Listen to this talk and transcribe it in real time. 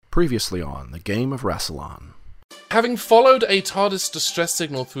Previously on the game of Rassilon. Having followed a TARDIS distress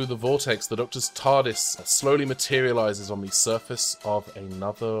signal through the vortex, the Doctor's TARDIS slowly materializes on the surface of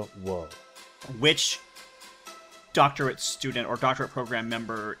another world. Which doctorate student or doctorate program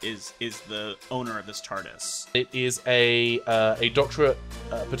member is the owner of this TARDIS? It is a doctorate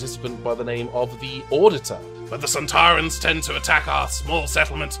participant by the name of the Auditor. But the Sontarans tend to attack our small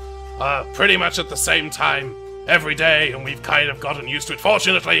settlement pretty much at the same time every day, and we've kind of gotten used to it.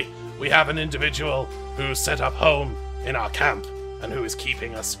 Fortunately, we have an individual who's set up home in our camp and who is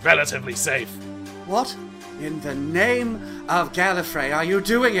keeping us relatively safe. What in the name of Gallifrey are you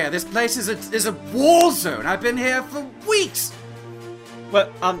doing here? This place is a war zone. I've been here for weeks.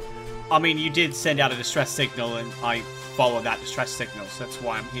 Well, I mean, you did send out a distress signal, and I followed that distress signal, so that's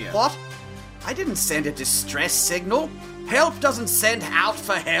why I'm here. What? I didn't send a distress signal. Help doesn't send out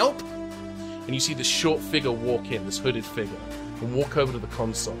for help. And you see this short figure walk in, this hooded figure, and walk over to the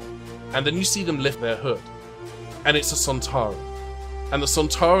console. And then you see them lift their hood. And it's a Sontaran. And the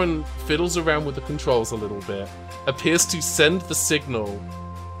Sontaran fiddles around with the controls a little bit, appears to send the signal,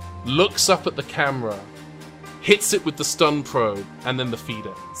 looks up at the camera, hits it with the stun probe, and then the feed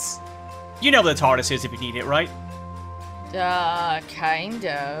ends. You know where the TARDIS is if you need it, right? Kind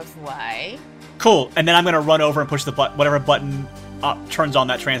of. Why? Cool, and then I'm gonna run over and push the whatever button turns on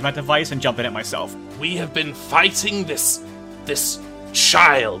that transmat device and jump in it myself. We have been fighting this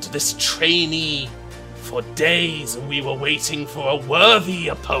child, this trainee, for days, and we were waiting for a worthy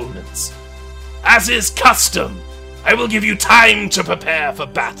opponent. As is custom, I will give you time to prepare for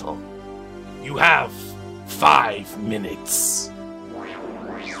battle. You have 5 minutes.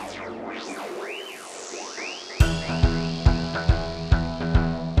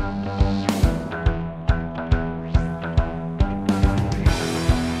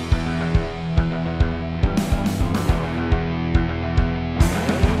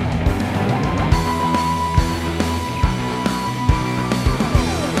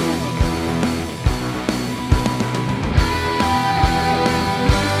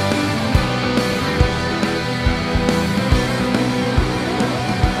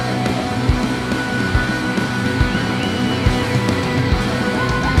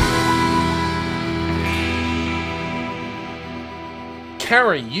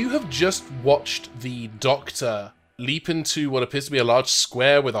 Carrie, you have just watched the Doctor leap into what appears to be a large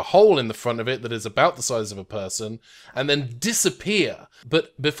square with a hole in the front of it that is about the size of a person, and then disappear.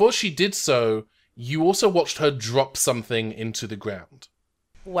 But before she did so, you also watched her drop something into the ground.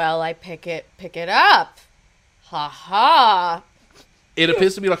 Well, I pick it up. Ha ha. It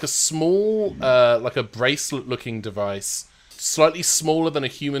appears to be like a small, like a bracelet-looking device, slightly smaller than a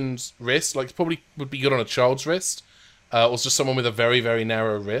human's wrist, like probably would be good on a child's wrist. Or just someone with a very, very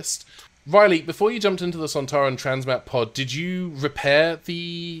narrow wrist. Riley, before you jumped into the Sontaran transmat pod, did you repair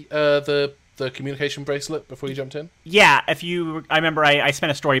the communication bracelet before you jumped in? Yeah, I remember I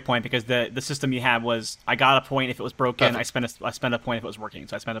spent a story point because the system you had was I got a point if it was broken. I spent a point if it was working.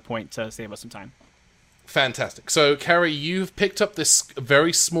 So I spent a point to save us some time. Fantastic. So, Carrie, you've picked up this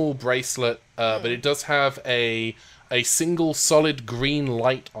very small bracelet, but it does have a single solid green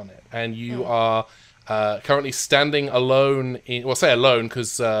light on it, and you are currently standing alone say alone,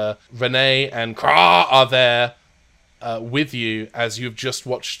 because Renee and Kra are there with you as you've just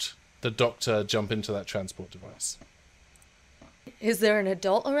watched the Doctor jump into that transport device. Is there an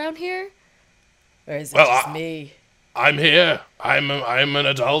adult around here? Or is it just me? I'm here. I'm an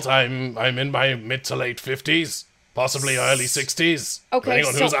adult. I'm in my mid to late 50s, possibly early 60s, depending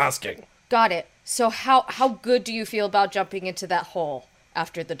on who's asking. Got it. So how good do you feel about jumping into that hole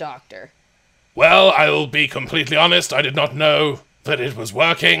after the Doctor? Well, I will be completely honest, I did not know that it was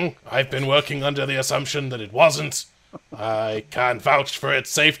working. I've been working under the assumption that it wasn't. I can't vouch for its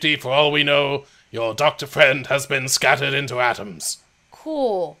safety. For all we know, your doctor friend has been scattered into atoms.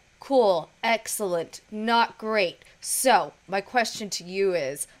 Cool. Excellent. Not great. So, my question to you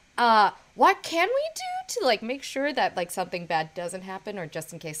is, what can we do to, make sure that, something bad doesn't happen, or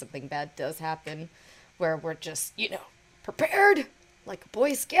just in case something bad does happen, where we're just, prepared, like a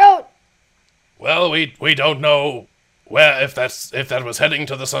Boy Scout? Well, we don't know where, if that was heading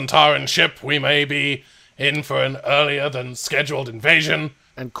to the Sontaran ship, we may be in for an earlier than scheduled invasion.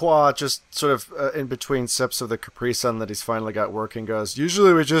 And Qua, just sort of in between sips of the Capri Sun that he's finally got working, goes,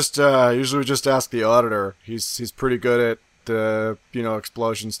 Usually we just ask the auditor. He's pretty good at the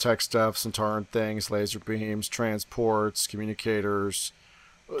explosions, tech stuff, Sontaran things, laser beams, transports, communicators,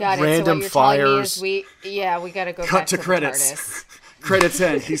 Got it. random so what you're fires. Telling me is we gotta go Cut back to the credits. TARDIS. Credits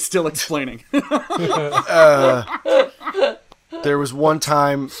end. He's still explaining. There was one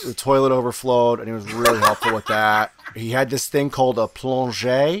time the toilet overflowed, and he was really helpful with that. he had this thing called a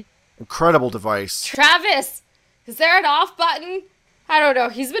plongée. Incredible device. Travis, is there an off button? I don't know.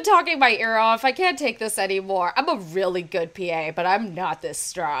 He's been talking my ear off. I can't take this anymore. I'm a really good PA, but I'm not this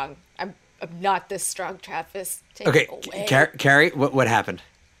strong. I'm not this strong, Travis. Take Okay, it away. Carrie, what happened?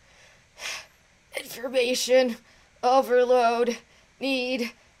 Information overload.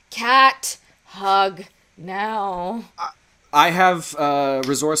 Need cat hug now. I have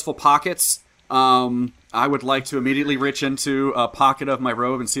resourceful pockets. I would like to immediately reach into a pocket of my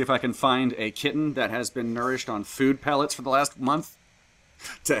robe and see if I can find a kitten that has been nourished on food pellets for the last month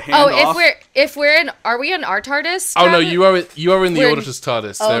to hand off. Are we in our TARDIS? Oh no, Travis? you are in the We're in- Auditor's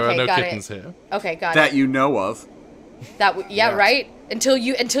TARDIS. Oh, There okay, are no got it. kittens here. Okay, got that it. you know of. Right? Until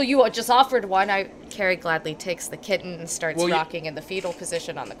you just offered one, Carrie gladly takes the kitten and starts rocking in the fetal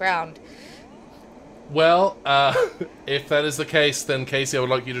position on the ground. Well, if that is the case, then Casey, I would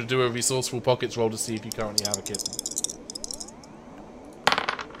like you to do a resourceful pockets roll to see if you currently have a kitten.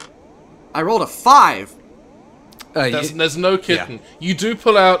 I rolled a 5. There's no kitten. You do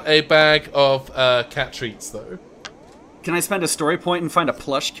pull out a bag of cat treats, though. Can I spend a story point and find a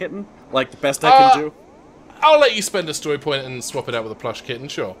plush kitten? Like the best I can do? I'll let you spend a story point and swap it out with a plush kitten,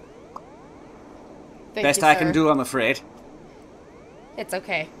 sure. Thank Best you, I can sir. do, I'm afraid. It's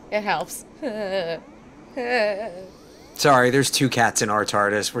okay. It helps. Sorry, there's 2 cats in our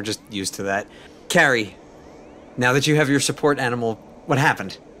TARDIS. We're just used to that. Carrie, now that you have your support animal, what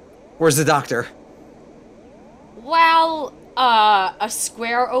happened? Where's the doctor? Well, a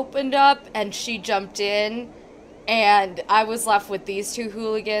square opened up and she jumped in, and I was left with these 2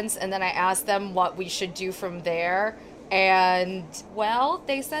 hooligans, and then I asked them what we should do from there, and, well,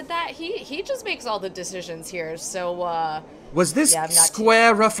 they said that he just makes all the decisions here, so, Was this Yeah, I'm not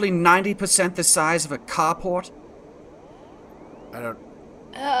square roughly 90% the size of a carport? I don't.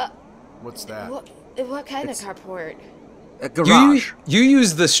 What's that? what kind of carport? A garage. You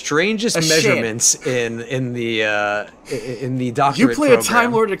use the strangest A shed. measurements in the doctorate You play a program.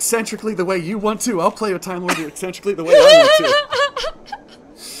 Time Lord eccentrically the way you want to. I'll play a Time Lord eccentrically the way I want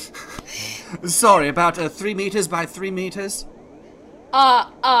to. Sorry, about 3 meters by 3 meters.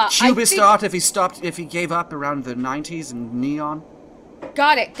 Cubist art if he gave up around the 90s and neon.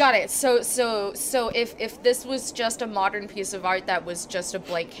 Got it. So if this was just a modern piece of art that was just a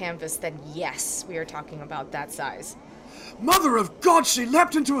blank canvas, then yes, we are talking about that size. Mother of God, she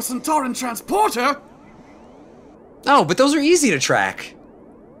leapt into a Sontaran transporter! Oh, but those are easy to track.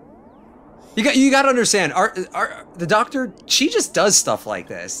 You got to understand, the doctor, she just does stuff like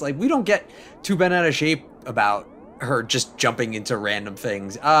this. Like, we don't get too bent out of shape about her just jumping into random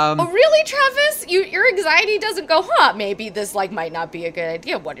things. Oh, really, Travis? Your anxiety doesn't go, maybe this, might not be a good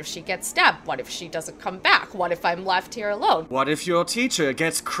idea. What if she gets stabbed? What if she doesn't come back? What if I'm left here alone? What if your teacher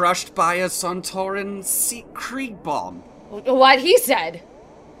gets crushed by a Sontaran Krieg bomb? What he said.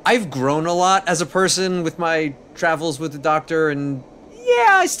 I've grown a lot as a person with my travels with the doctor, and yeah,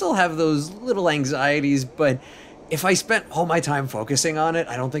 I still have those little anxieties, but if I spent all my time focusing on it,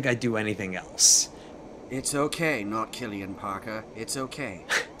 I don't think I'd do anything else. It's okay, not Killian Parker. It's okay.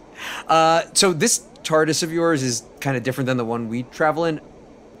 So this TARDIS of yours is kind of different than the one we travel in.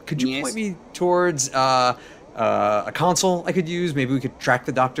 Could you Yes. point me towards a console I could use? Maybe we could track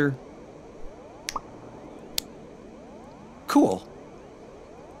the doctor? Cool.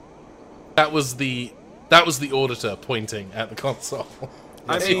 That was the auditor pointing at the console.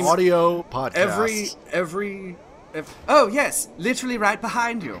 I mean, Audio podcast. Oh, yes, literally right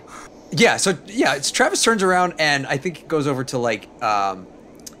behind you. Yeah, so it's Travis turns around and I think it goes over to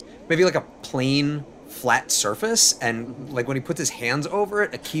maybe like a plain flat surface, and like when he puts his hands over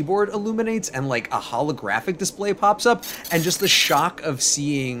it, a keyboard illuminates and like a holographic display pops up, and just the shock of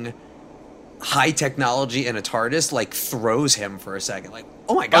seeing high technology in a TARDIS like throws him for a second. Like,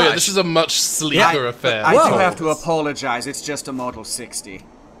 oh my gosh. Oh yeah, this is a much sleeker affair. I do Whoa. have to apologize. It's just a Model 60.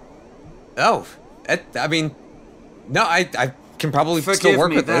 Oh, I mean, no, I can probably still Forgive work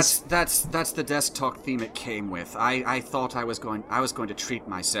me. with this. That's the desktop theme it came with. I thought I was going to treat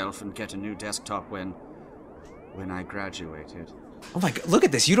myself and get a new desktop when I graduated. Oh my god, look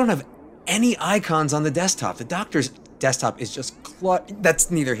at this. You don't have any icons on the desktop. The doctor's desktop is just that's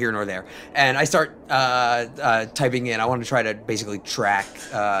neither here nor there. And I start typing in. I want to try to basically track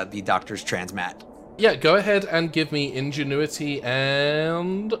the doctor's transmat. Yeah, go ahead and give me ingenuity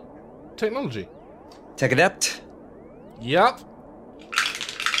and technology. Tech adept. Yep.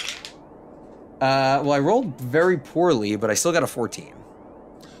 Well, I rolled very poorly, but I still got a 14.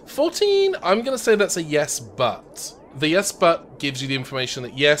 14, I'm going to say that's a yes, but. The yes but gives you the information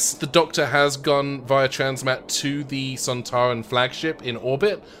that yes, the Doctor has gone via transmat to the Sontaran flagship in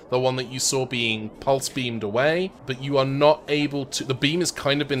orbit, the one that you saw being pulse beamed away, but you are not able to... The beam has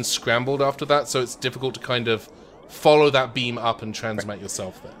kind of been scrambled after that, so it's difficult to kind of follow that beam up and transmit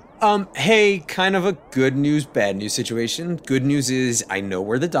yourself there. Hey, kind of a good news, bad news situation. Good news is I know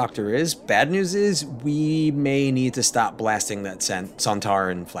where the Doctor is. Bad news is we may need to stop blasting that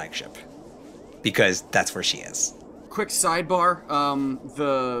Sontaran flagship. Because that's where she is. Quick sidebar,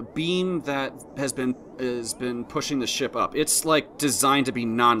 the beam that has been pushing the ship up, it's like designed to be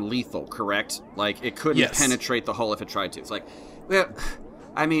non-lethal, correct? Like it couldn't penetrate the hull if it tried to. It's like, well,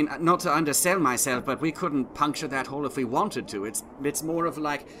 I mean, not to undersell myself, but we couldn't puncture that hole if we wanted to. It's more of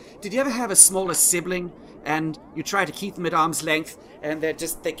like, did you ever have a smaller sibling and you try to keep them at arm's length and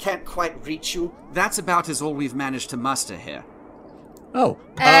they can't quite reach you? That's about as all we've managed to muster here. Oh.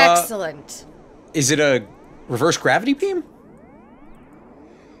 Excellent. Is it a reverse gravity beam?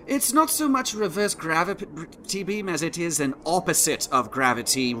 It's not so much reverse gravity beam as it is an opposite of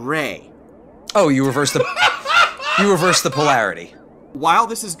gravity ray. Oh, you reverse the polarity. While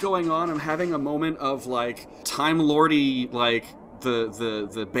this is going on, I'm having a moment of, like, Time Lordy, like,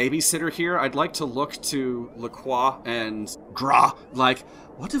 the babysitter here. I'd like to look to Lacroix and Gras, like,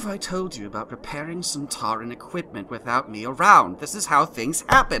 what have I told you about repairing Sontaran equipment without me around? This is how things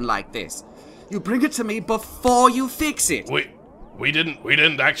happen like this. You bring it to me before you fix it. We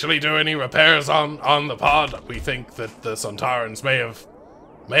didn't actually do any repairs on the pod. We think that the Sontarans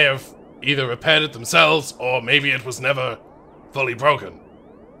may have either repaired it themselves or maybe it was never fully broken.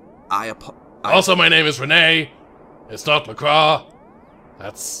 Also, my name is Renee. It's not Lacroix.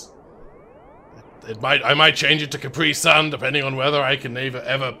 I might change it to Capri Sun, depending on whether I can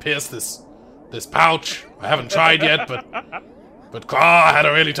ever pierce this pouch. I haven't tried yet, but Craw had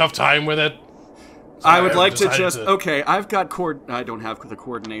a really tough time with it. So I would like to just... Okay, I've got I don't have the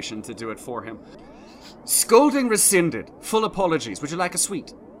coordination to do it for him. Scolding rescinded. Full apologies. Would you like a sweet?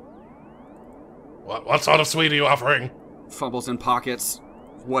 What sort of sweet are you offering? Fumbles in pockets.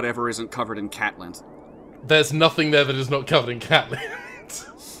 Whatever isn't covered in cat lint. There's nothing there that is not covered in cat lint.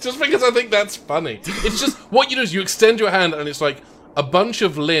 Just because I think that's funny. It's just, what you do is you extend your hand and it's like a bunch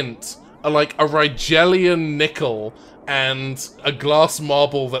of lint, like a Rigelian nickel, and a glass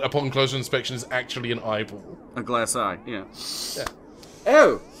marble that upon closer inspection is actually an eyeball. A glass eye, yeah.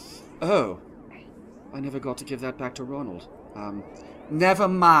 Oh. I never got to give that back to Ronald. Never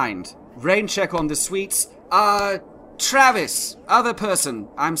mind. Rain check on the sweets. Travis, other person.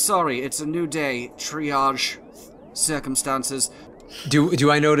 I'm sorry, it's a new day. Triage circumstances.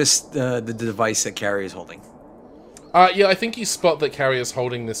 Do I notice the device that Carrie is holding? Yeah, I think you spot that Carrie is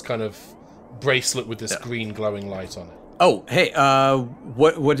holding this kind of bracelet with this green glowing light on it. Oh, hey,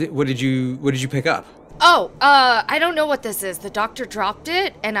 what did you pick up? Oh, I don't know what this is. The Doctor dropped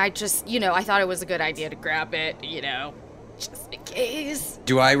it, and I just, I thought it was a good idea to grab it, just in case.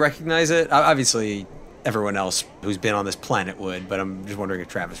 Do I recognize it? Obviously, everyone else who's been on this planet would, but I'm just wondering if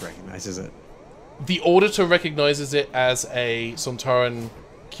Travis recognizes it. The Auditor recognizes it as a Sontaran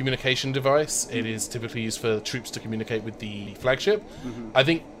communication device. It is typically used for troops to communicate with the flagship. Mm-hmm. I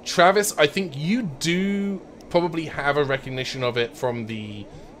think, Travis, you do probably have a recognition of it from the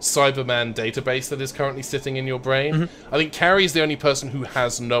Cyberman database that is currently sitting in your brain. Mm-hmm. I think Carrie's the only person who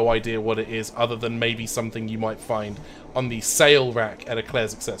has no idea what it is, other than maybe something you might find on the sale rack at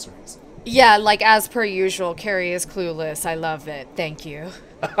Eclair's Accessories. Yeah, like as per usual, Carrie is clueless. I love it. Thank you.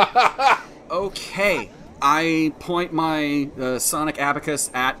 Okay. I point my sonic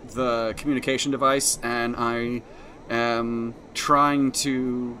abacus at the communication device, and I am trying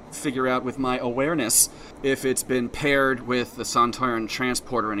to figure out with my awareness if it's been paired with the Sontaran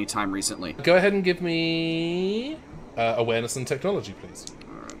transporter anytime recently. Go ahead and give me awareness and technology, please.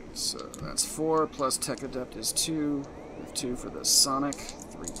 Alright, so that's 4 plus Tech Adept is 2. We have 2 for the sonic.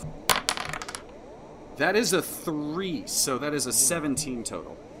 3. That is a 3, so that is a 17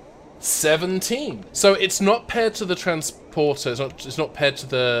 total. 17. So it's not paired to the transporter. It's not paired to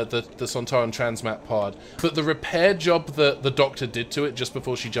the Sontaran transmat pod. But the repair job that the Doctor did to it just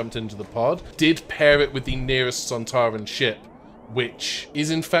before she jumped into the pod did pair it with the nearest Sontaran ship, which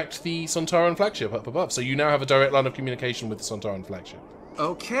is in fact the Sontaran flagship up above. So you now have a direct line of communication with the Sontaran flagship.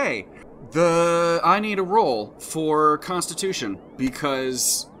 Okay. I need a roll for Constitution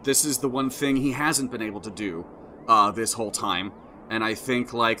because this is the one thing he hasn't been able to do this whole time. And I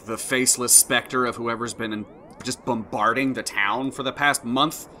think, like, the faceless specter of whoever's been just bombarding the town for the past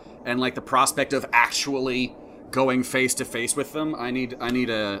month, and, like, the prospect of actually going face-to-face with them, I need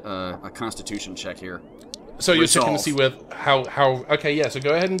a Constitution check here. So you're checking to see how... Okay, yeah, so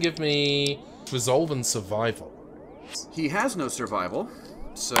go ahead and give me Resolve and Survival. He has no survival,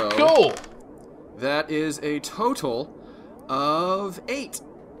 so Cool. that is a total of 8.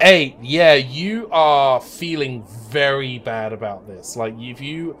 8. Yeah, you are feeling very bad about this. Like,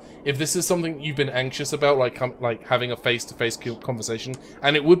 if this is something you've been anxious about, like having a face-to-face conversation,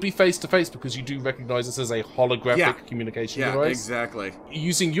 and it would be face-to-face because you do recognize this as a holographic communication device. Exactly.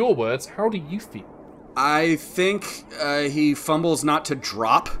 Using your words, how do you feel? I think he fumbles not to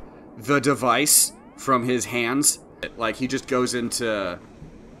drop the device from his hands. Like, he just goes into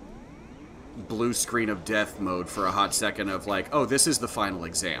blue screen of death mode for a hot second of like, oh, this is the final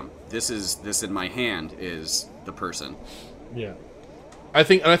exam. This in my hand is the person. Yeah. I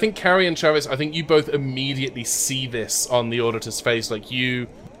think Carrie and Travis, I think you both immediately see this on the auditor's face. Like,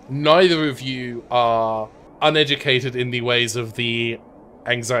 neither of you are uneducated in the ways of the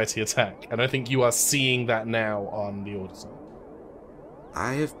anxiety attack. And I think you are seeing that now on the auditor.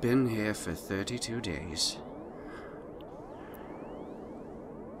 I have been here for 32 days.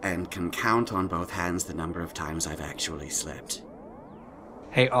 And can count on both hands the number of times I've actually slept.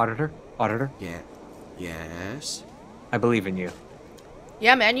 Hey, Auditor. Yeah. Yes? I believe in you.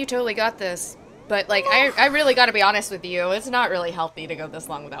 Yeah, man, you totally got this. But, like, I really gotta be honest with you. It's not really healthy to go this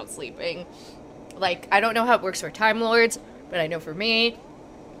long without sleeping. Like, I don't know how it works for Time Lords, but I know for me,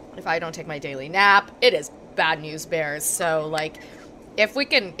 if I don't take my daily nap, it is bad news bears. So, like, if we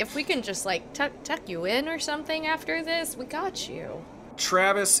can just, like, tuck you in or something after this, we got you.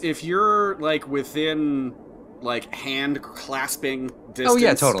 Travis, if you're, like, within, like, hand clasping distance... Oh,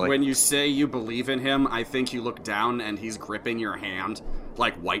 yeah, totally. When you say you believe in him, I think you look down and he's gripping your hand,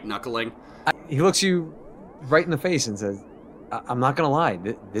 like white-knuckling. He looks you right in the face and says, I'm not gonna lie,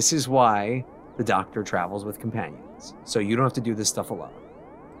 this is why the Doctor travels with companions. So you don't have to do this stuff alone.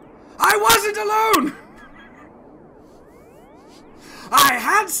 I wasn't alone! I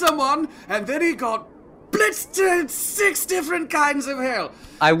had someone, and then he got blitzed to 6 different kinds of hell.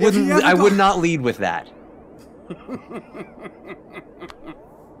 I would not lead with that.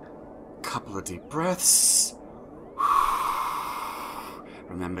 Couple of deep breaths.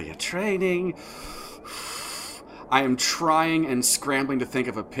 Remember your training. I am trying and scrambling to think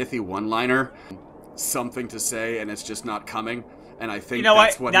of a pithy one-liner, something to say, and it's just not coming. And I think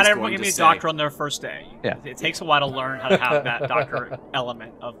that's what not he's everyone going can to be a say. doctor on their first day. Yeah. It takes a while to learn how to have that doctor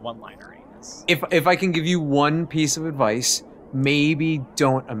element of one-linering. If I can give you one piece of advice, maybe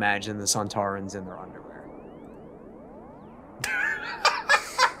don't imagine the Sontarans in their underwear.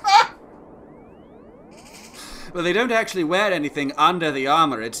 Well, they don't actually wear anything under the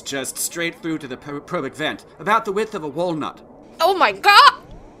armor. It's just straight through to the pubic vent, about the width of a walnut. Oh my god!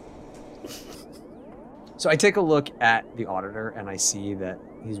 So I take a look at the Auditor, and I see that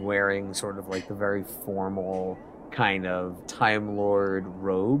he's wearing sort of like the very formal kind of Time Lord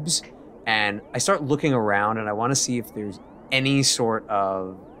robes. And I start looking around, and I want to see if there's any sort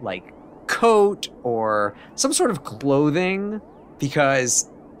of, like, coat or some sort of clothing, because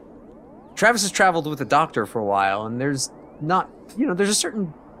Travis has traveled with the Doctor for a while, and there's not, there's a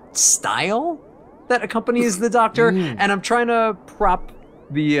certain style that accompanies the Doctor, and I'm trying to prop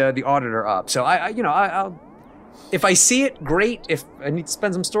the Auditor up. So I'll if I see it, great. If I need to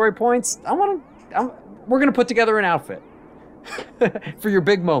spend some story points, we're gonna put together an outfit. For your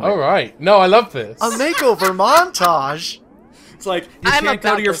big moment. All right. No, I love this. A makeover montage. It's like, you I'm can't go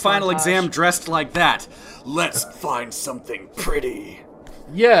about to your this final montage. exam dressed like that. Let's find something pretty.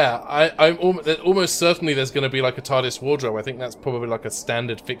 Yeah, I'm almost certainly there's going to be like a TARDIS wardrobe. I think that's probably like a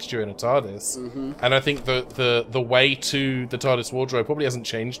standard fixture in a TARDIS. Mm-hmm. And I think the way to the TARDIS wardrobe probably hasn't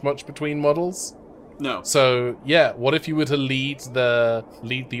changed much between models. No. So yeah, what if you were to lead the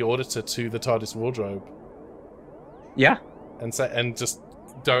Auditor to the TARDIS wardrobe? Yeah. And just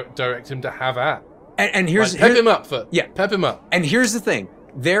direct him to have at. And here's pep him up for yeah. Pep him up. And here's the thing: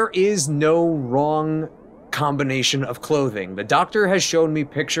 there is no wrong combination of clothing. The Doctor has shown me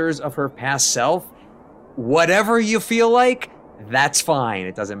pictures of her past self. Whatever you feel like, that's fine.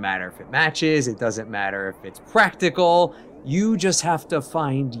 It doesn't matter if it matches. It doesn't matter if it's practical. You just have to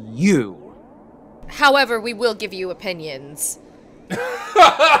find you. However, we will give you opinions.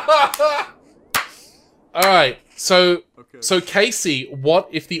 All right. So Casey, what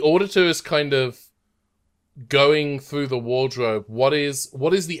if the Auditor is kind of going through the wardrobe? What is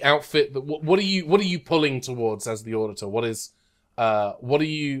the outfit that what are you pulling towards as the Auditor? What are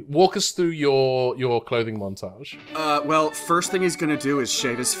you walk us through your clothing montage? Well, first thing he's gonna do is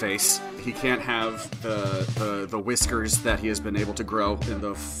shave his face. He can't have the whiskers that he has been able to grow in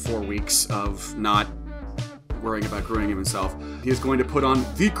the 4 weeks of not worrying about growing him himself. He is going to put on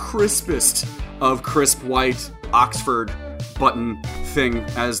the crispest of crisp white Oxford button thing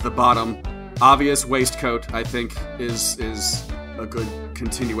as the bottom. obvious waistcoat, I think, is a good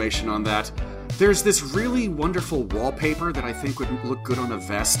continuation on that. There's this really wonderful wallpaper that I think would look good on a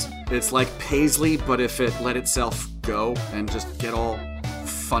vest. It's like paisley, but if it let itself go and just get all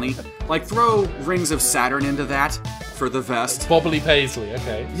funny. Like, throw Rings of Saturn into that for the vest. Bobbly paisley,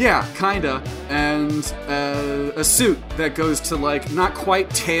 okay. Yeah, kinda. And a suit that goes to, like, not quite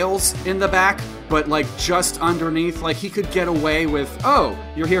tails in the back, but, like, just underneath. Like, he could get away with, oh,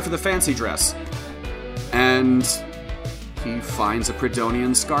 you're here for the fancy dress. And he finds a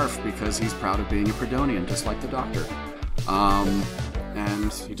Pridonian scarf because he's proud of being a Pridonian, just like the Doctor.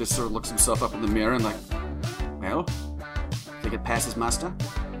 And he just sort of looks himself up in the mirror and like, well, think it passes muster?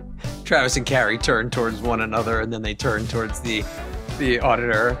 Travis and Carrie turn towards one another, and then they turn towards the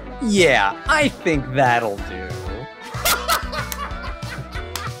auditor. Yeah, I think that'll do.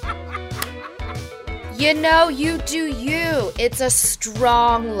 You know, you do you. It's a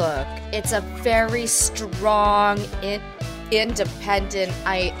strong look. It's a very strong, independent.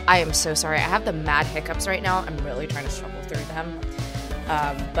 I am so sorry. I have the mad hiccups right now. I'm really trying to struggle through them.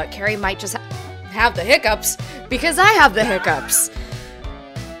 But Carrie might just have the hiccups because I have the hiccups.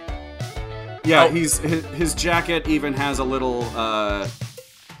 Yeah, his jacket even has a little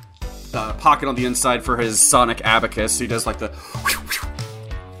pocket on the inside for his sonic abacus. He does like the.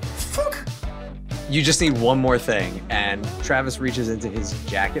 You just need one more thing, and Travis reaches into his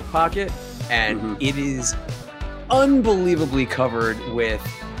jacket pocket, and it is unbelievably covered with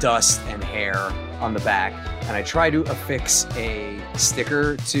dust and hair on the back. And I try to affix a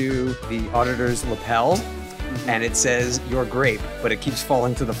sticker to the auditor's lapel, and it says, "Your grape," but it keeps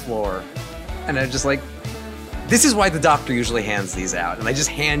falling to the floor. And I'm just like, this is why the Doctor usually hands these out. And I just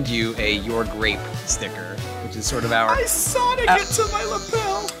hand you a "Your Grape" sticker, which is sort of our... I sonic it to my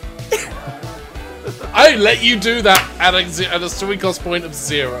lapel! I let you do that at a story cost point of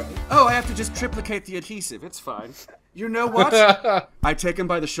 0. Oh, I have to just triplicate the adhesive. It's fine. You know what? I take him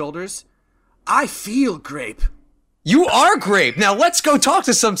by the shoulders. I feel grape. You are grape! Now let's go talk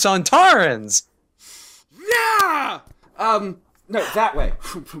to some Sontarans! Yeah! No, that way.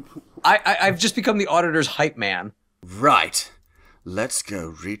 I've just become the auditor's hype man. Right. Let's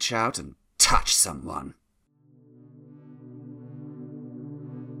go reach out and touch someone.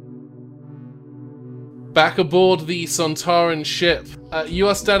 Back aboard the Sontaran ship, you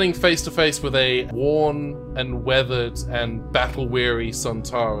are standing face to face with a worn and weathered and battle-weary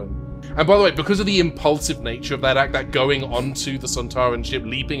Sontaran. And by the way, because of the impulsive nature of that act, that going onto the Sontaran ship,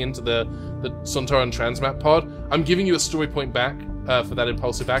 leaping into the Sontaran transmat pod, I'm giving you a story point back for that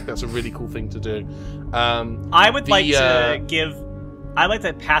impulsive act. That's a really cool thing to do. I'd like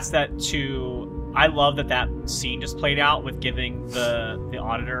to pass that to... I love that scene just played out with giving the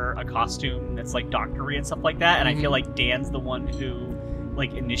auditor a costume that's like doctory and stuff like that, and I feel like Dan's the one who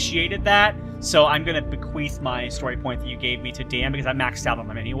like initiated that, so I'm gonna bequeath my story point that you gave me to Dan because I maxed out on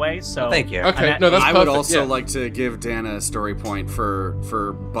them anyway. So thank you. Okay, no, that's I perfect. would also like to give Dan a story point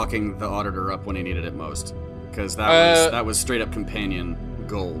for bucking the auditor up when he needed it most, because that was straight up companion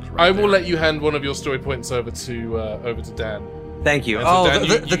gold. Right I will there. let you hand one of your story points over to Dan. Thank you. And so, Oh,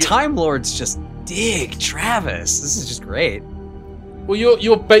 Dan, the Time Lords just dig Travis. This is just great. Well,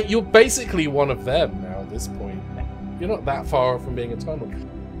 you're basically one of them now at this point. You're not that far from being a Time Lord.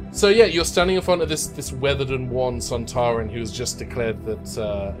 So yeah, you're standing in front of this weathered and worn Sontaran who has just declared that,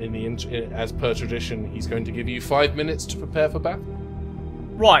 as per tradition, he's going to give you 5 minutes to prepare for battle.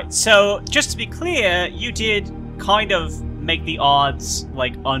 Right, so just to be clear, you did kind of make the odds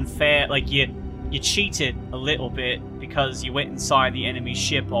like unfair, like you cheated a little bit because you went inside the enemy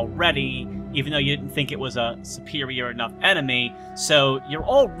ship already, even though you didn't think it was a superior enough enemy, so you're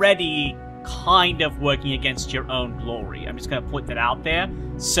already kind of working against your own glory. I'm just going to put that out there.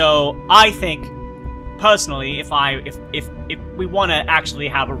 So I think, personally, if we want to actually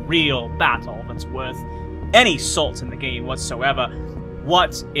have a real battle that's worth any salt in the game whatsoever,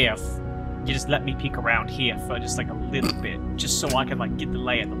 what if you just let me peek around here for just like a little bit, just so I can like get the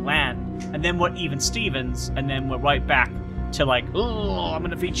lay of the land, and then we're even Stevens, and then we're right back to like, oh, I'm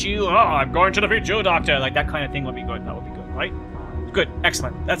gonna defeat you, oh, I'm going to defeat you, Doctor, like that kind of thing would be good. That would be good, right? Good,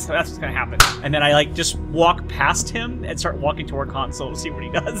 excellent. That's what's gonna happen. And then I like just walk past him and start walking toward console to see what he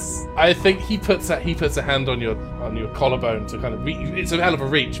does. I think he puts a hand on your collarbone to kind of reach. It's a hell of a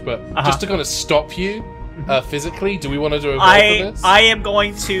reach, but just to kind of stop you. Physically, do we want to do a roll for this? I am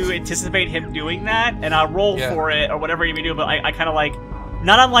going to anticipate him doing that, and I'll roll for it, or whatever you may do, but I kind of like,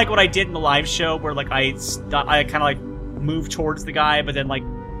 not unlike what I did in the live show, where like I kind of like moved towards the guy, but then like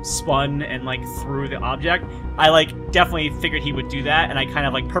spun and like threw the object. I like definitely figured he would do that, and I kind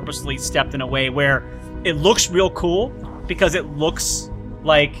of like purposely stepped in a way where it looks real cool, because it looks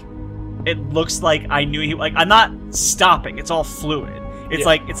like it looks like I knew he, like, I'm not stopping. It's all fluid. It's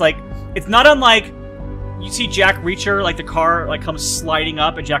it's not unlike, you see Jack Reacher, like the car like comes sliding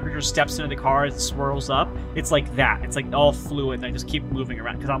up and Jack Reacher steps into the car and swirls up. It's like that. It's like all fluid and I just keep moving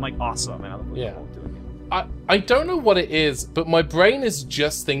around because I'm like awesome and I'm really cool doing it. I don't know what it is, but my brain is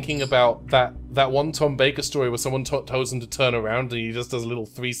just thinking about that one Tom Baker story where someone tells him to turn around and he just does a little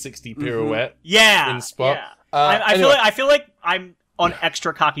 360 pirouette. Yeah. In spot. Yeah. Anyway. I feel like I'm on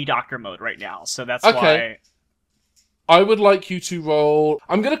extra cocky doctor mode right now, so that's why. I would like you to roll.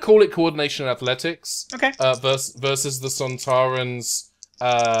 I'm going to call it coordination and athletics. Okay. Versus the Sontarans.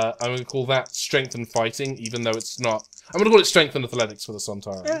 I'm going to call that strength and fighting, even though it's not. I'm going to call it strength and athletics for the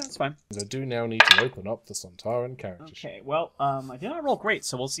Sontarans. Yeah, that's fine. I do now need to open up the Sontaran character sheet. Okay, well, I did not roll great,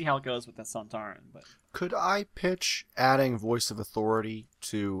 so we'll see how it goes with the Sontaran. But Could I pitch adding voice of authority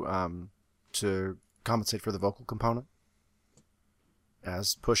to compensate for the vocal component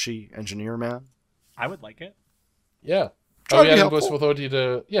as pushy engineer man? I would like it. Yeah. Try to be adding helpful. voice of authority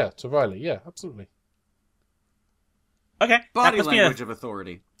to Riley. Yeah, absolutely. Okay. Body that puts me language of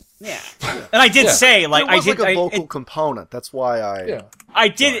authority. Yeah. And I did say, like, There was I did like a vocal component. That's why I. Yeah. I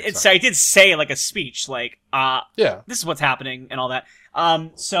did say like a speech, like, Yeah. this is what's happening and all that.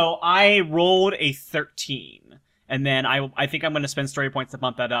 So I rolled a 13, and then I think I'm going to spend story points to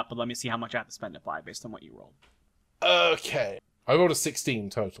bump that up. But let me see how much I have to spend to apply based on what you rolled. Okay. I rolled a 16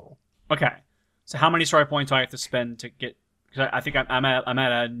 total. Okay. So how many story points do I have to spend to get? Because I think I'm at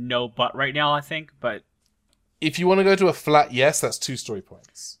a no but right now. I think, but If you want to go to a flat yes, that's 2 story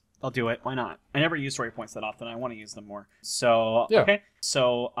points. I'll do it. Why not? I never use story points that often. I want to use them more. So Yeah. okay.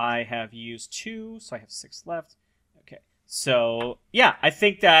 So I have used 2, so I have 6 left. Okay. So yeah, I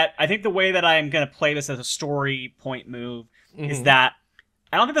think the way that I'm gonna play this as a story point move is that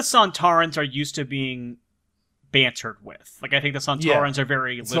I don't think the Sontarans are used to being bantered with. Like, I think the Sontarans are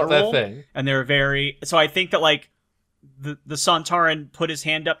very It's literal, not their thing. and they're very. So I think that like the Sontaran put his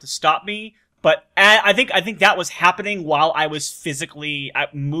hand up to stop me, but I think that was happening while I was physically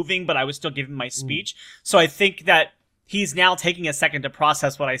moving, but I was still giving my speech. So I think that he's now taking a second to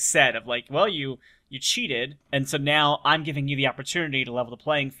process what I said. Of like, well, you cheated, and so now I'm giving you the opportunity to level the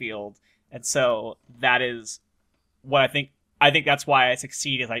playing field, and so that is what I think. I think that's why I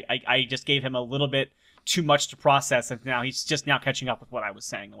succeed. Is I just gave him a little bit too much to process, and now he's just now catching up with what I was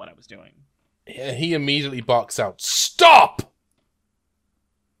saying and what I was doing. He immediately barks out, "Stop!"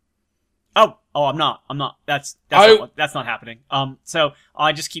 Oh, I'm not. That's not happening. So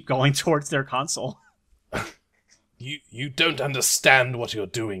I just keep going towards their console. You don't understand what you're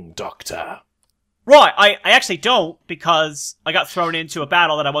doing, Doctor. Right, I actually don't, because I got thrown into a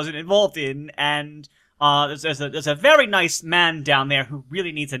battle that I wasn't involved in, and there's a very nice man down there who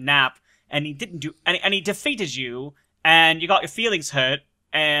really needs a nap, and he didn't do, and he defeated you, and you got your feelings hurt,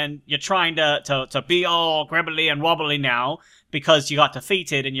 and you're trying to be all gribbly and wobbly now because you got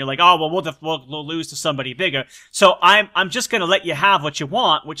defeated, and you're like, oh well, we'll lose to somebody bigger. So I'm just gonna let you have what you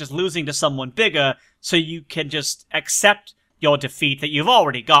want, which is losing to someone bigger, so you can just accept your defeat that you've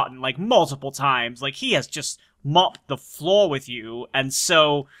already gotten like multiple times. Like, he has just mopped the floor with you, and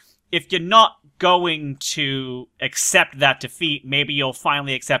so if you're not going to accept that defeat, maybe you'll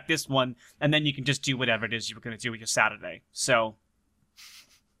finally accept this one, and then you can just do whatever it is you were going to do with your Saturday. So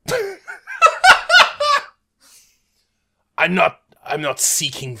I'm not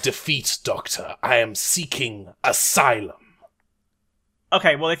seeking defeat, Doctor. I am seeking asylum.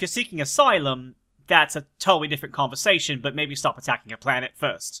 okay, well, if you're seeking asylum, that's a totally different conversation, but maybe stop attacking your planet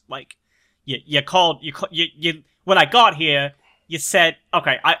first. Like, you when I got here, you said,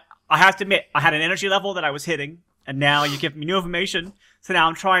 okay, I have to admit, I had an energy level that I was hitting, and now you give me new information, so now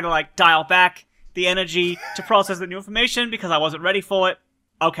I'm trying to, like, dial back the energy to process the new information because I wasn't ready for it.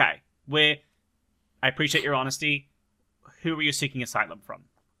 Okay, I appreciate your honesty. Who were you seeking asylum from?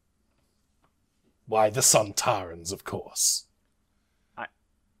 Why, the Sontarans, of course.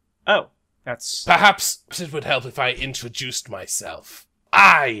 Oh, that's... Perhaps it would help if I introduced myself.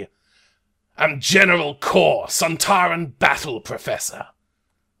 I am General Kor, Sontaran Battle Professor.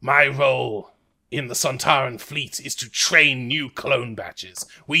 My role in the Sontaran fleet is to train new clone batches.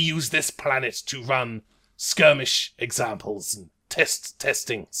 We use this planet to run skirmish examples and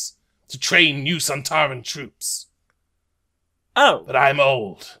testings to train new Sontaran troops. Oh. But I'm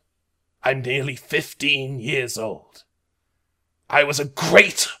old. I'm nearly 15 years old. I was a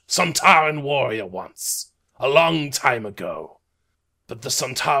great Sontaran warrior once, a long time ago. But the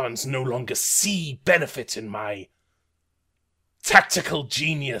Sontarans no longer see benefit in my tactical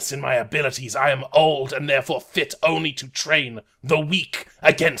genius in my abilities. I am old and therefore fit only to train the weak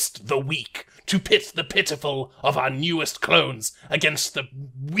against the weak, to pit the pitiful of our newest clones against the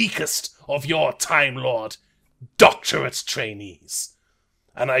weakest of your Time Lord doctorate trainees.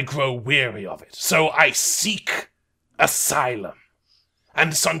 And I grow weary of it, so I seek asylum.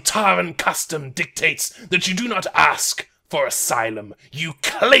 And Sontaran custom dictates that you do not ask for asylum, you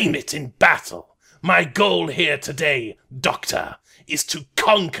claim it in battle. My goal here today, Doctor, is to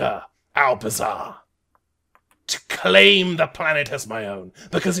conquer Albazar. To claim the planet as my own,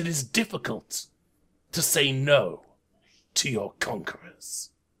 because it is difficult to say no to your conquerors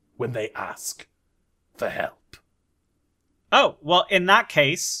when they ask for help. Oh, well, in that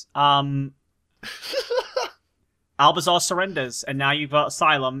case, Albazar surrenders, and now you've got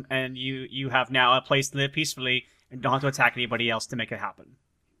asylum, and you have now a place to live peacefully, and don't have to attack anybody else to make it happen.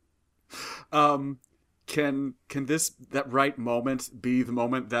 Can that right moment be the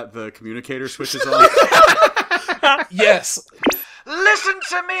moment that the communicator switches on? Yes. Listen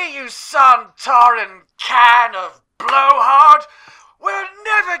to me, you Sontaran can of blowhard. We're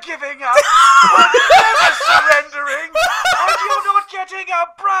never giving up. We're never surrendering. And you're not getting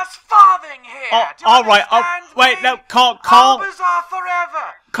a brass farthing here. Oh, Do you all right. Oh, understand wait, me? no, calm Albazar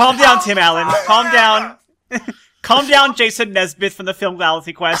forever. Calm down, Tim Allen. Albazar Calm forever. down. Calm down, Jason Nesbitt from the film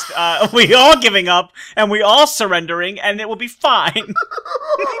Galaxy Quest. We are giving up, and we are surrendering, and it will be fine. People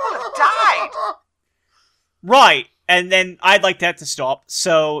have died. Right, and then I'd like that to stop.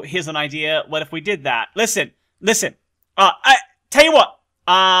 So here's an idea. What if we did that? Listen. I tell you what,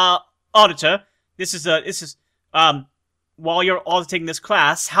 auditor. This is while you're auditing this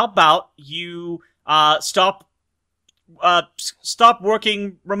class, how about you stop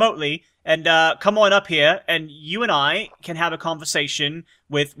working remotely and come on up here, and you and I can have a conversation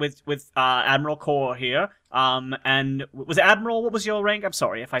with Admiral Core here. And was it Admiral? What was your rank? I'm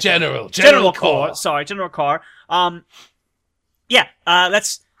sorry if I said General Core. Sorry, General Core.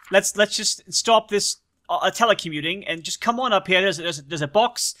 Let's just stop this telecommuting and just come on up here. There's a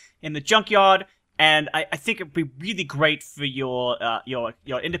box in the junkyard, and I think it'd be really great for your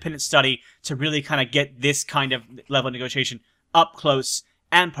independent study to really kind of get this kind of level of negotiation up close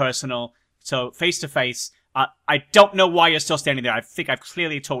and personal, so face to face. I don't know why you're still standing there. I think I've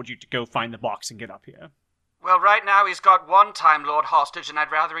clearly told you to go find the box and get up here. Well, right now he's got one Time Lord hostage, and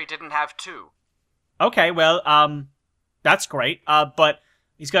I'd rather he didn't have two. Okay, well, that's great. But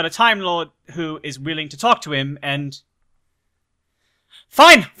he's got a Time Lord who is willing to talk to him, and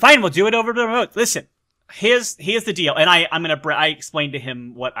fine, we'll do it over the remote. Listen, here's the deal, and I explained to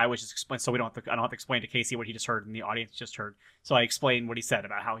him what I was just explaining, so I don't have to explain to Casey what he just heard and the audience just heard. So I explained what he said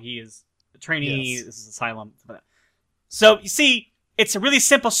about how he is a trainee, Yes. This is asylum. So you see, it's a really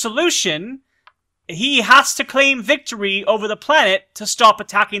simple solution. He has to claim victory over the planet to stop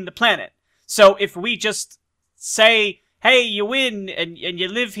attacking the planet. So if we just say, hey, you win, and you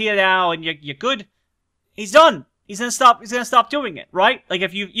live here now, and you're good, he's done. He's gonna stop doing it, right? Like,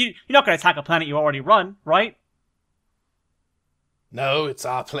 if you're not gonna attack a planet you already run, right? No, it's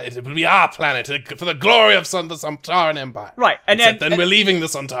our planet. It will be our planet for the glory of the Sontaran Empire. Right, and Except then we're leaving the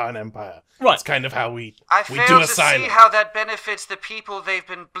Sontaran Empire. Right. That's kind of how we I do fail to asylum. see how that benefits the people they've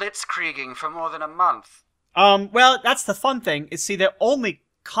been blitzkrieging for more than a month. Well, that's the fun thing, is see, they're only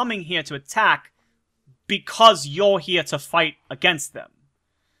coming here to attack because you're here to fight against them.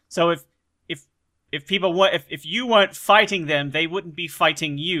 So if you weren't fighting them, they wouldn't be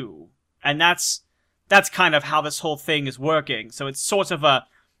fighting you. And that's kind of how this whole thing is working. So it's sort of a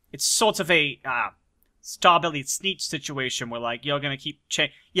Starbelly Sneech situation where, like, you're gonna keep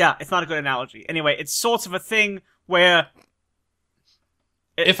yeah, it's not a good analogy. Anyway, it's sort of a thing where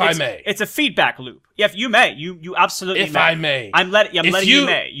If I may. It's a feedback loop. Yeah, if you may. You absolutely If may. I may. I'm letting you-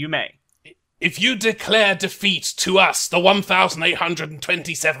 you may. If you declare defeat to us, the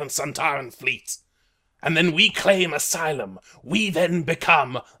 1,827th Sontaran fleet, and then we claim asylum, we then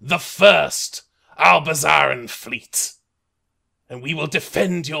become the first Albazaran fleet. And we will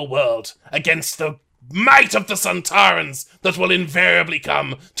defend your world against the might of the Sontarans that will invariably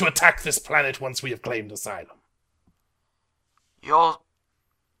come to attack this planet once we have claimed asylum. You're...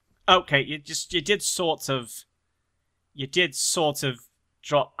 Okay, you did sort of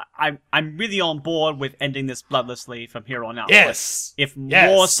drop. I'm really on board with ending this bloodlessly from here on out. Yes. If Yes.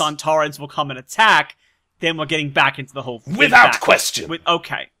 more Sontarans will come and attack, then we're getting back into the whole Without feedback. question.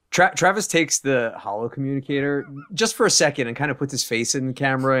 Okay. Travis takes the holo communicator just for a second and kind of puts his face in the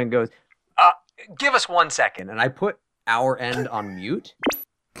camera and goes, give us 1 second. And I put our end on mute.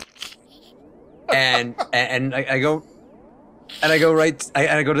 And I go to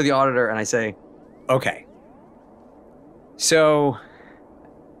the auditor and I say, okay. So,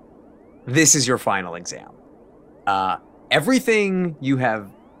 this is your final exam. Everything you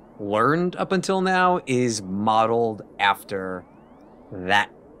have learned up until now is modeled after that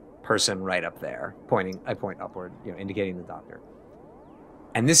person right up there. I point upward, indicating the doctor.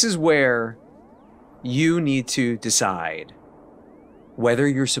 And this is where you need to decide whether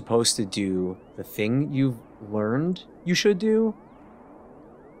you're supposed to do the thing you've learned you should do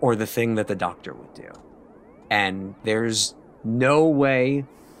or the thing that the doctor would do. And there's no way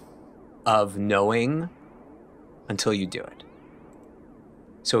of knowing until you do it.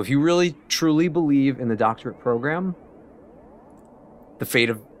 So if you really truly believe in the doctorate program, the fate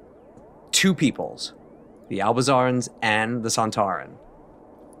of two peoples, the Albazarans and the Sontaran,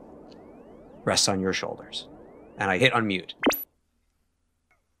 rests on your shoulders. And I hit unmute.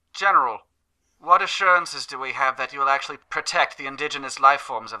 General, what assurances do we have that you will actually protect the indigenous life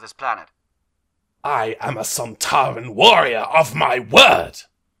forms of this planet? I am a Sontaran warrior of my word!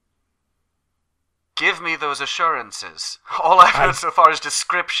 Give me those assurances. All I've heard so far is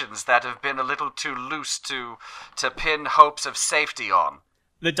descriptions that have been a little too loose to pin hopes of safety on.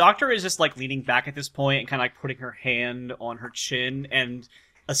 The doctor is just leaning back at this point and kind of putting her hand on her chin, and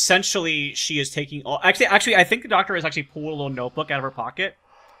essentially she is taking all. Actually, I think the doctor has actually pulled a little notebook out of her pocket,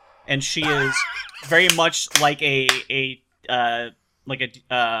 and she is very much like a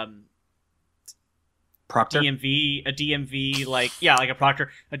Proctor? DMV, like a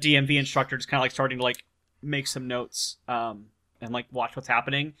proctor, a DMV instructor, just kind of starting to make some notes, and watch what's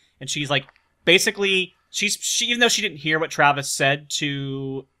happening. And she's basically, she even though she didn't hear what Travis said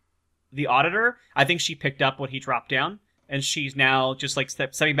to the auditor, I think she picked up what he dropped down, and she's now just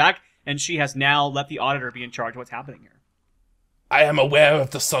stepping back, and she has now let the auditor be in charge of what's happening here. I am aware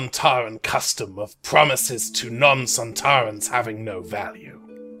of the Sontaran custom of promises to non-Sontarans having no value.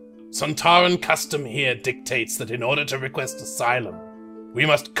 Sontaran custom here dictates that in order to request asylum, we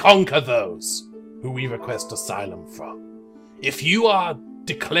must conquer those who we request asylum from. If you are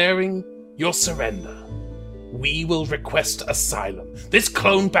declaring your surrender, we will request asylum. This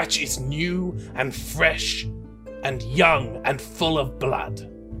clone batch is new and fresh and young and full of blood.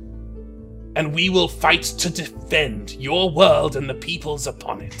 And we will fight to defend your world and the peoples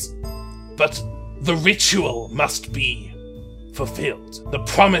upon it. But the ritual must be fulfilled. The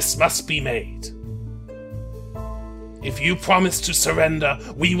promise must be made. If you promise to surrender,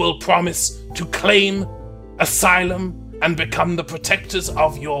 we will promise to claim asylum and become the protectors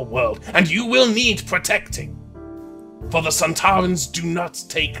of your world. And you will need protecting. For the Sontarans do not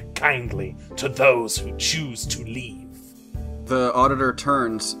take kindly to those who choose to leave. The auditor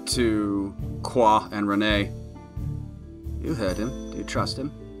turns to Qua and Renee. You heard him. Do you trust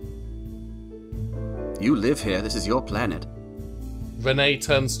him? You live here. This is your planet. Renee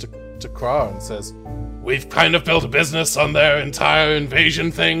turns to Kra and says, we've kind of built a business on their entire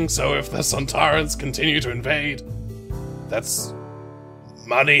invasion thing, so if the Sontarans continue to invade, that's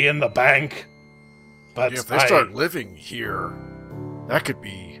money in the bank. But if they start living here, that could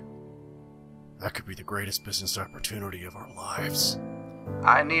be the greatest business opportunity of our lives.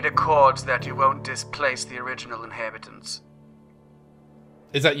 I need accords that you won't displace the original inhabitants.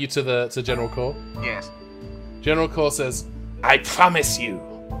 Is that you to General Kor? Yes. General Kor says, I promise you,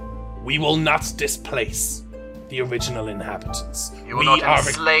 we will not displace the original inhabitants. You will not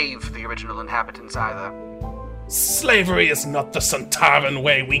enslave the original inhabitants either. Slavery is not the Sontaran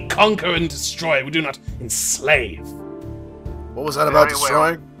way. We conquer and destroy. We do not enslave. What was that about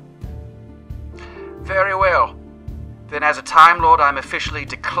destroying? Very well. Then as a Time Lord, I'm officially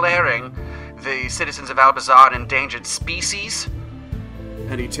declaring the citizens of Albazar an endangered species.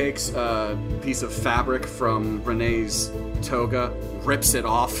 And he takes a piece of fabric from Renee's toga, rips it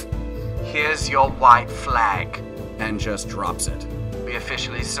off. Here's your white flag. And just drops it. We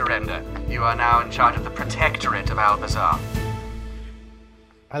officially surrender. You are now in charge of the Protectorate of Albazar.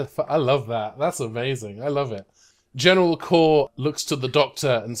 I love that. That's amazing. I love it. General Kor looks to the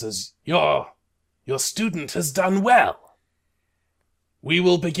doctor and says, Your student has done well. We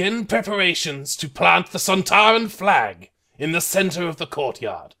will begin preparations to plant the Sontaran flag in the center of the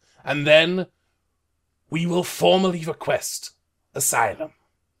courtyard, and then we will formally request asylum.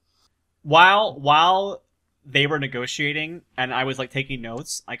 While they were negotiating and I was taking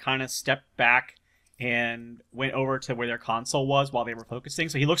notes, I kind of stepped back and went over to where their console was while they were focusing.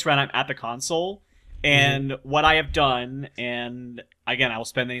 So he looks around, I'm at the console, and what I have done, and again, I will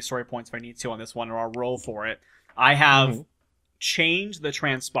spend any story points if I need to on this one, or I'll roll for it. I have changed the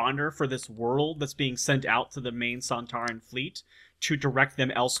transponder for this world that's being sent out to the main Sontaran fleet to direct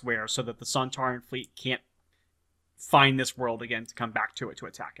them elsewhere so that the Sontaran fleet can't find this world again to come back to it to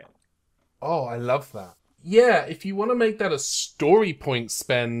attack it. Oh, I love that. Yeah, if you want to make that a story point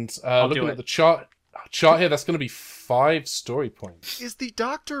spend, looking do at it. the chart here, that's going to be 5 story points. Is the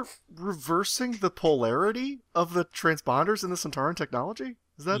Doctor reversing the polarity of the transponders in the Sontaran technology?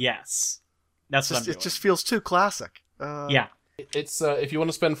 Is that Yes. That's what I'm doing. it just feels too classic. Yeah. It's if you want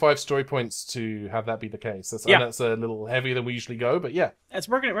to spend 5 story points to have that be the case. That's a little heavier than we usually go, but yeah.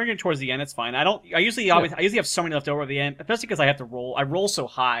 We're getting towards the end. It's fine. I usually have so many left over at the end, especially because I have to roll. I roll so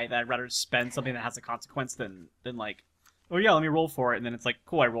high that I'd rather spend something that has a consequence than like, oh yeah, let me roll for it, and then it's like,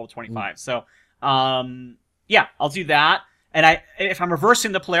 cool, I rolled 25. So, yeah, I'll do that. And if I'm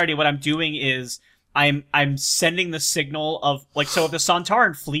reversing the polarity, what I'm doing is I'm sending the signal of like, so if the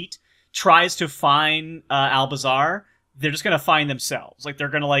Sontaran fleet tries to find Albazar, they're just gonna find themselves. Like they're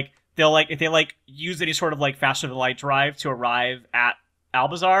gonna if they use any sort of like faster than light drive to arrive at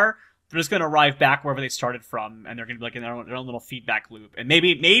Albazar, they're just gonna arrive back wherever they started from, and they're gonna be like in their own little feedback loop. And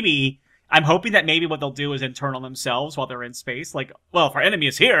maybe I'm hoping that maybe what they'll do is internal themselves while they're in space. Like, well, if our enemy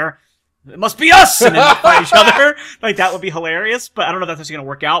is here, it must be us, and then they fight each other. Like that would be hilarious. But I don't know if that's actually gonna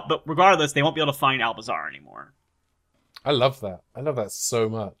work out. But regardless, they won't be able to find Albazar anymore. I love that. I love that so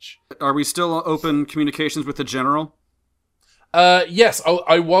much. Are we still open communications with the general? Yes,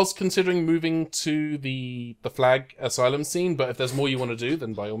 I was considering moving to the flag asylum scene, but if there's more you want to do,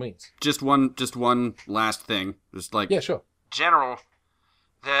 then by all means. Just one last thing. Just like Yeah, sure. General,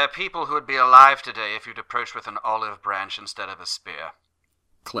 there are people who would be alive today if you'd approached with an olive branch instead of a spear.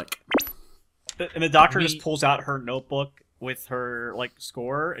 click. And the Doctor just pulls out her notebook with her like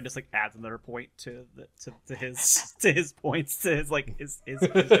score and just like adds another point to his points to his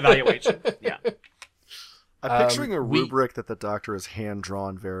evaluation. Yeah. I'm picturing a rubric that the Doctor has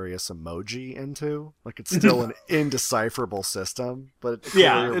hand-drawn various emoji into. Like, it's still an indecipherable system, but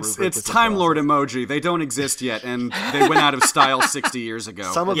it's Time Lord emoji. They don't exist yet, and they went out of style 60 years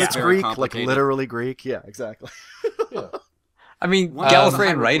ago. Some of it's Greek, like literally Greek. Yeah, exactly. Yeah. I mean,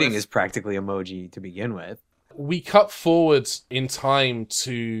 Gallifreyan writing is practically emoji to begin with. We cut forward in time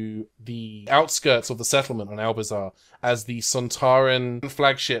to the outskirts of the settlement on Albazar as the Sontaran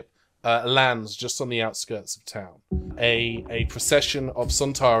flagship lands just on the outskirts of town. A procession of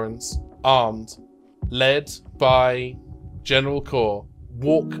Sontarans, armed, led by General Kor,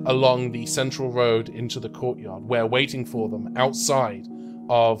 walk along the central road into the courtyard, where waiting for them outside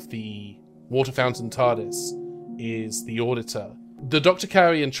of the water fountain TARDIS is the Auditor. The Dr.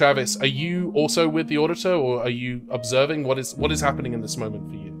 Carey and Travis, are you also with the Auditor, or are you observing what is happening in this moment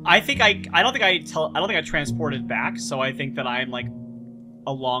for you? I don't think I transported back, so I think that I'm like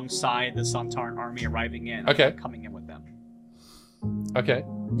alongside the Sontaran army arriving in, coming in with them. Okay.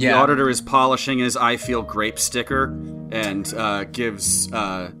 The Auditor is polishing his I Feel Grape sticker and gives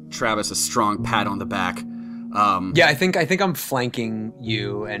Travis a strong pat on the back. I think I'm flanking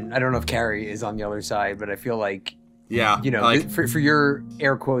you, and I don't know if Carrie is on the other side, but I feel like for your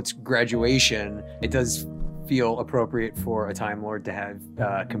air quotes graduation, it does feel appropriate for a Time Lord to have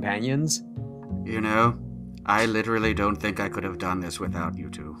companions. You know, I literally don't think I could have done this without you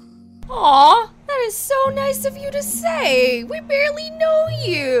two. Aw, that is so nice of you to say. We barely know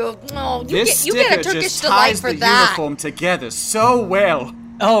you. Oh, you get a Turkish just delight ties for the that. uniform together so well.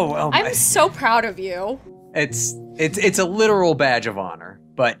 Oh, I'm so proud of you. It's a literal badge of honor,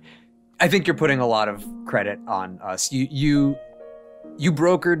 but I think you're putting a lot of credit on us. You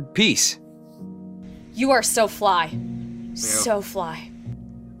brokered peace. You are so fly. So fly.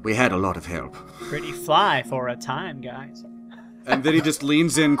 We had a lot of help. Pretty fly for a time, guys. And then he just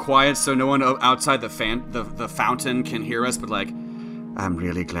leans in quiet so no one outside the fountain can hear us, but like, I'm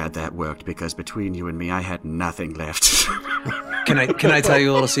really glad that worked, because between you and me, I had nothing left. Can I tell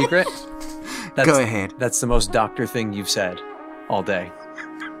you a little secret? Go ahead. That's the most Doctor thing you've said all day.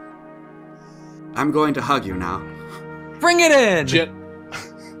 I'm going to hug you now. Bring it in!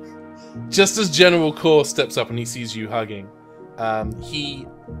 Just as General Kor steps up and he sees you hugging, he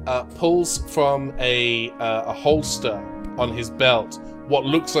pulls from a holster on his belt what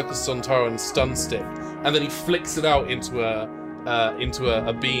looks like a Sontaran stun stick, and then he flicks it out into a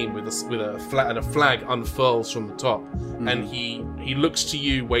beam with a flag unfurls from the top, and he looks to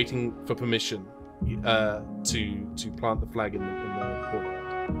you, waiting for permission to plant the flag in the courtyard.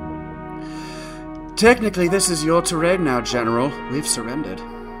 Technically, this is your terrain now, General. We've surrendered.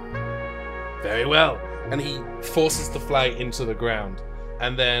 Very well. And he forces the flag into the ground.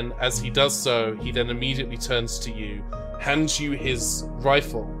 And then, as he does so, he then immediately turns to you, hands you his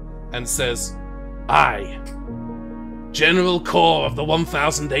rifle, and says, I, General Kor of the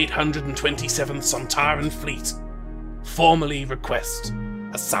 1827th Sontaran Fleet, formally request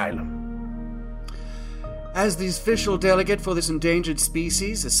asylum. As the official delegate for this endangered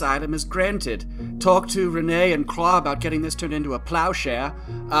species, asylum is granted. Talk to Renee and Claw about getting this turned into a plowshare.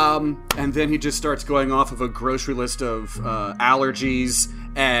 And then he just starts going off of a grocery list of allergies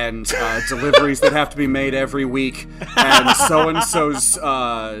and deliveries that have to be made every week. And so-and-so's,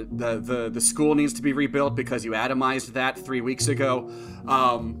 the school needs to be rebuilt because you atomized that 3 weeks ago.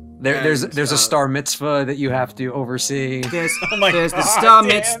 There's a star mitzvah that you have to oversee. There's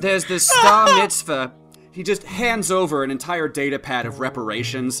the star mitzvah. He just hands over an entire data pad of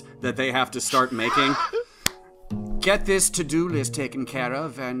reparations that they have to start making. Get this to-do list taken care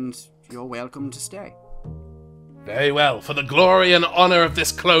of, and you're welcome to stay. Very well. For the glory and honor of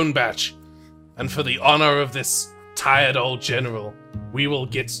this clone batch, and for the honor of this tired old general, we will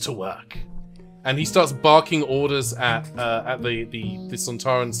get to work. And he starts barking orders at the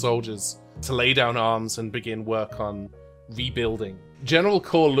Sontaran soldiers to lay down arms and begin work on rebuilding. General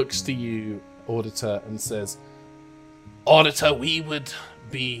Core looks to you, Auditor, and says, Auditor, we would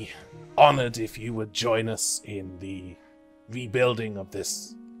be honored if you would join us in the rebuilding of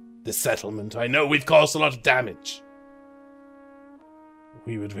this settlement. I know we've caused a lot of damage.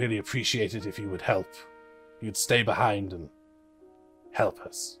 We would really appreciate it if you would help. You'd stay behind and help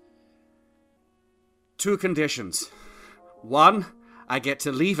us. 2 conditions. 1, I get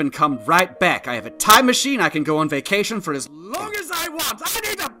to leave and come right back. I have a time machine. I can go on vacation for as long as I want. I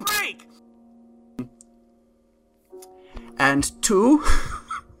need a break! And 2,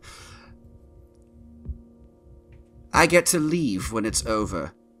 I get to leave when it's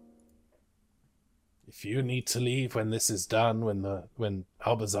over. If you need to leave when this is done, when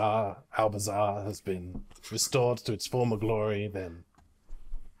Albazar has been restored to its former glory, then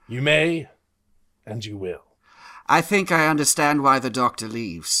you may, and you will. I think I understand why the doctor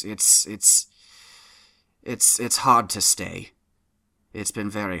leaves. It's hard to stay. It's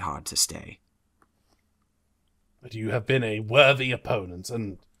been very hard to stay. But you have been a worthy opponent,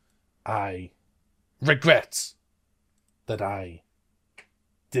 and I regret that I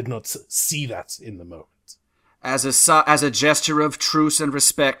did not see that in the moment. As a gesture of truce and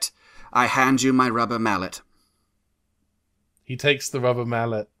respect, I hand you my rubber mallet. He takes the rubber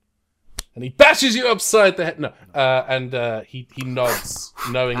mallet and he bashes you upside the head. No, and he nods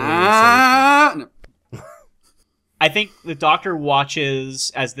knowingly. No. I think the doctor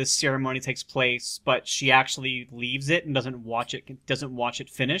watches as this ceremony takes place, but she actually leaves it and doesn't watch it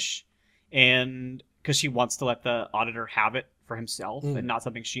finish, and because she wants to let the auditor have it for himself and not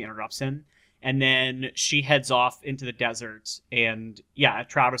something she interrupts in. And then she heads off into the desert, and if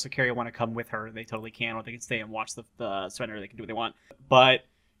Travis or Carrie want to come with her, they totally can, or they can stay and watch the surrender. They can do what they want. But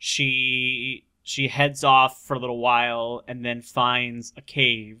she heads off for a little while and then finds a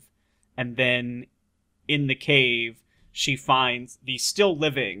cave, and then in the cave she finds the still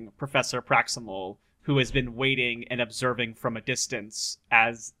living Professor Praximal, who has been waiting and observing from a distance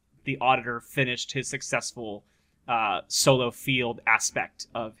as the auditor finished his successful solo field aspect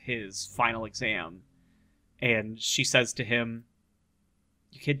of his final exam. And she says to him,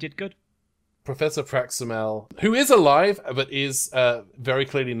 "Your kid did good." Professor Praximal, who is alive but is very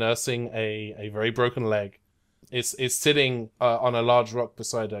clearly nursing a very broken leg, is sitting on a large rock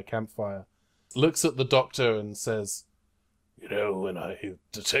beside a campfire, looks at the doctor and says, "You know, when I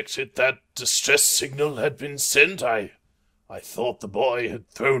detected that distress signal had been sent, I thought the boy had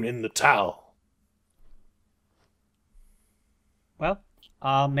thrown in the towel." Well,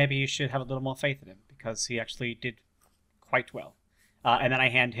 maybe you should have a little more faith in him, because he actually did quite well. And then I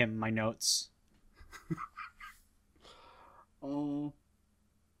hand him my notes. Oh.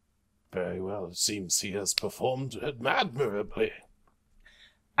 Very well. It seems he has performed admirably.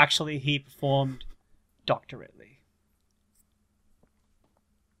 Actually, he performed doctorately.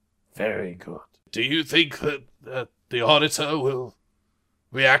 Very good. Do you think that the auditor will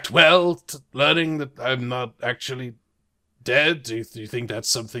react well to learning that I'm not actually dead? Do you think that's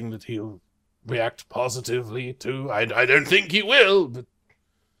something that he'll react positively to? I don't think he will, but...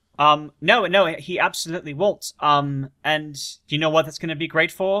 No, he absolutely won't. And do you know what that's going to be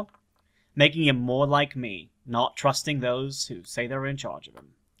great for? Making him more like me, not trusting those who say they're in charge of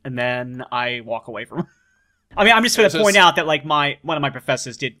him. And then I walk away from him. I mean, I'm just going to point out that, like, one of my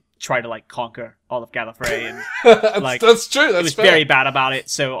professors did try to, like, conquer all of Gallifrey, and like, that's true. That's he was fair. very bad about it.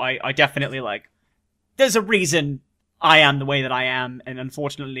 So I definitely, like, there's a reason I am the way that I am, and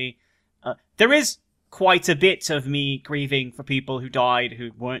unfortunately, there is quite a bit of me grieving for people who died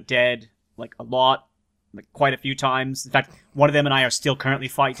who weren't dead, like, a lot, like, quite a few times. In fact, one of them and I are still currently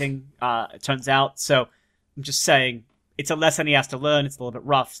fighting, it turns out. So I'm just saying, it's a lesson he has to learn. It's a little bit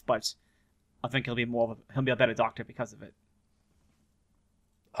rough, but I think he'll be a better doctor because of it.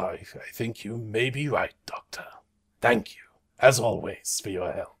 I think you may be right, Doctor. Thank you, as always, for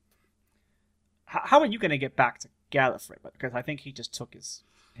your help. How are you going to get back to Gallifrey? Because I think he just took his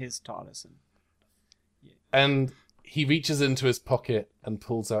TARDIS and... And he reaches into his pocket and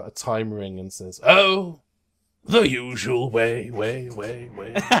pulls out a time ring and says, "Oh, the usual way.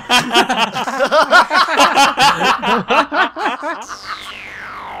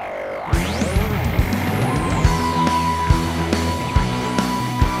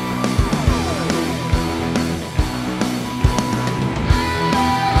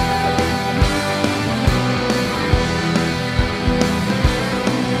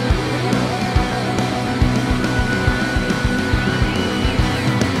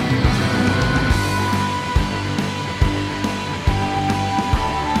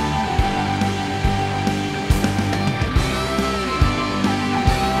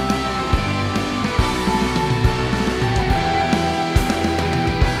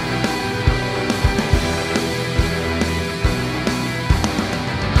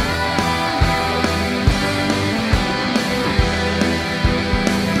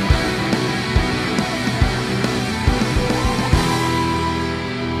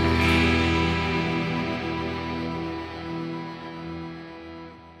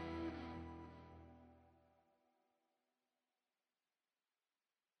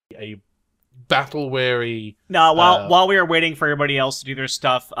 A battle-weary... No, while we were waiting for everybody else to do their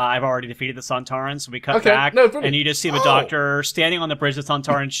stuff, I've already defeated the Sontaran, so we cut back, and you just see the Doctor standing on the bridge of the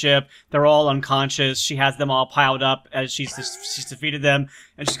Sontaran ship. They're all unconscious. She has them all piled up as she's defeated them,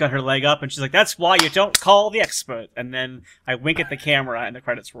 and she's got her leg up, and she's like, "That's why you don't call the expert." And then I wink at the camera, and the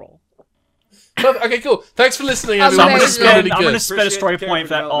credits roll. Okay, cool. Thanks for listening, I'm everyone. gonna I'm going to spend a Appreciate story the point for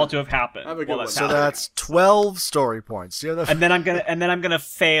that character all to have happened. Have a good while one. that's So happening. that's 12 story points. Yeah, And then I'm gonna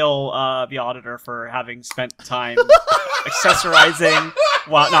fail the auditor for having spent time accessorizing.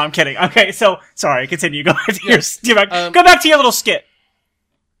 Well, no, I'm kidding. Okay, so sorry. Continue. Go back to go back to your little skit.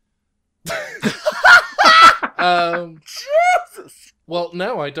 Well,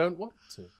 no, I don't want to.